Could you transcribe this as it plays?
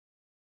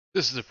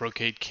This is the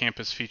Brocade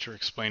Campus Feature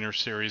Explainer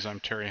series. I'm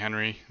Terry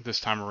Henry. This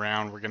time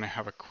around, we're going to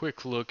have a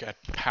quick look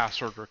at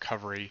password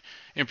recovery,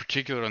 in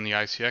particular on the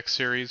ICX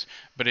series,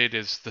 but it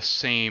is the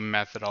same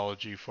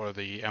methodology for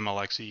the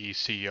MLXE,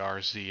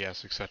 CER,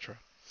 ZS, etc.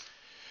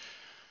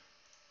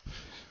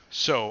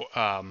 So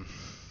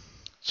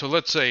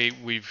let's say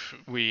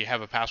we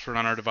have a password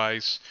on our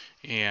device,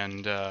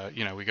 and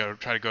we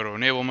try to go to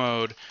enable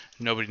mode.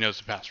 Nobody knows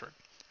the password.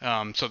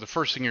 So the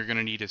first thing you're going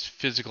to need is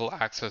physical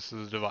access to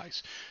the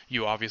device.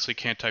 You obviously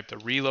can't type the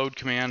reload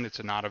command;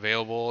 it's not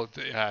available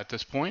at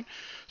this point.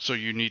 So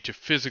you need to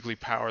physically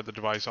power the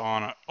device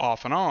on,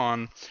 off, and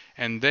on,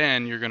 and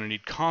then you're going to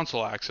need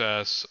console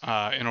access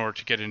in order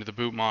to get into the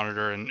boot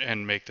monitor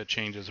and make the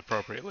changes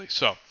appropriately.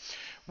 So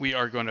we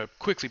are going to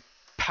quickly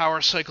power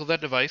cycle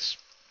that device.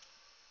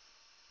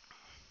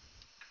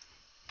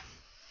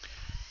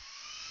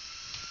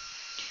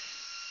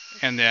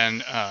 And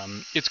then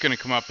it's going to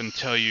come up and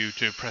tell you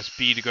to press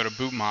B to go to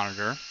boot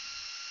monitor.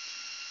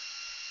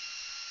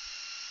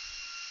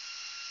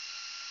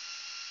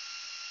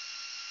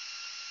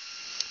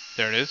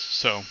 There it is.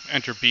 So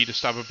enter B to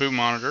stop a boot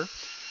monitor,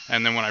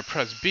 and then when I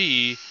press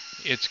B,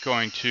 it's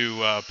going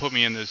to put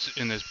me in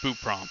this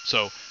boot prompt.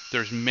 So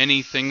there's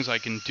many things I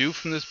can do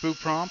from this boot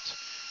prompt.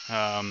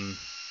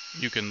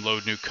 You can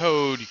load new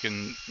code. You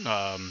can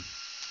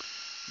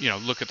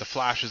look at the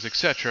flashes,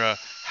 etc.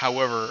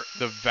 However,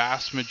 the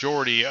vast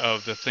majority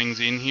of the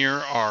things in here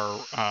are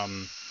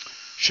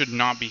should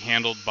not be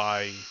handled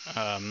by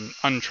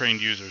untrained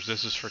users.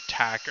 This is for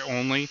TAC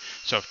only.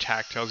 So if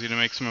TAC tells you to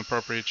make some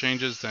appropriate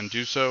changes, then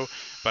do so.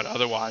 But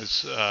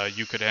otherwise,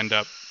 you could end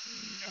up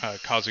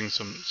causing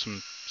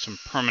some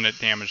permanent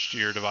damage to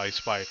your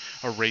device by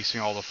erasing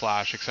all the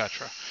flash,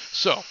 etc.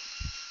 So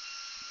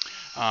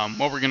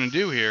what we're going to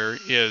do here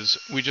is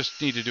we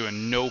just need to do a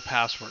no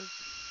password.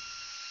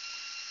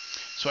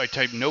 So I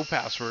type no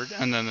password,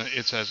 and then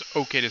it says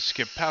OK to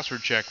skip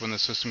password check when the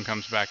system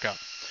comes back up.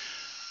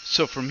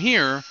 So from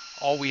here,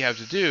 all we have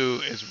to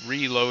do is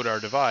reload our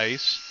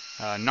device,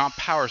 not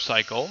power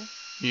cycle.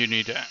 You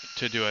need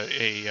to do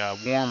a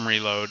warm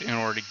reload in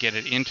order to get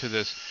it into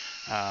this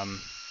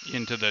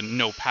into the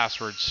no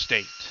password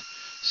state.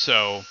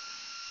 So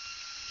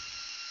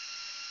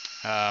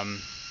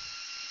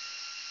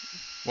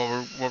what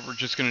we're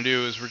just going to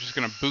do is we're just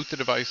going to boot the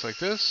device like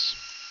this.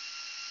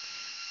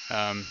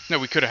 No,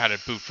 we could have had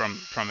it boot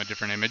from a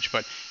different image,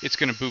 but it's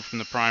going to boot from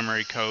the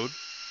primary code.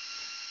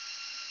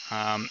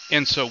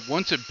 And so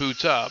once it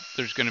boots up,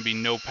 there's going to be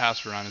no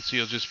password on it. So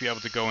you'll just be able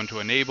to go into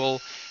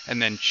enable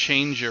and then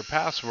change your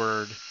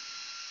password,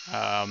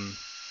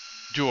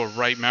 do a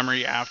write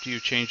memory after you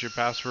change your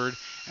password,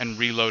 and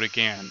reload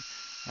again.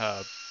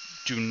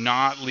 Do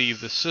not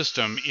leave the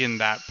system in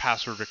that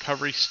password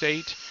recovery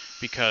state,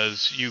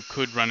 because you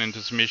could run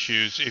into some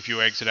issues if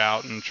you exit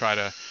out and try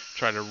to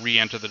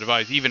re-enter the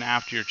device even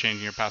after you're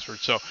changing your password.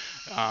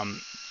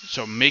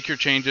 So make your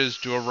changes,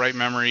 do a write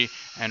memory,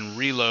 and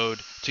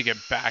reload to get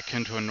back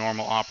into a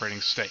normal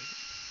operating state.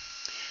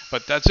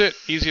 But that's it,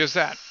 easy as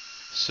that.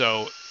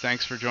 So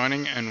thanks for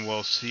joining, and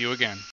we'll see you again.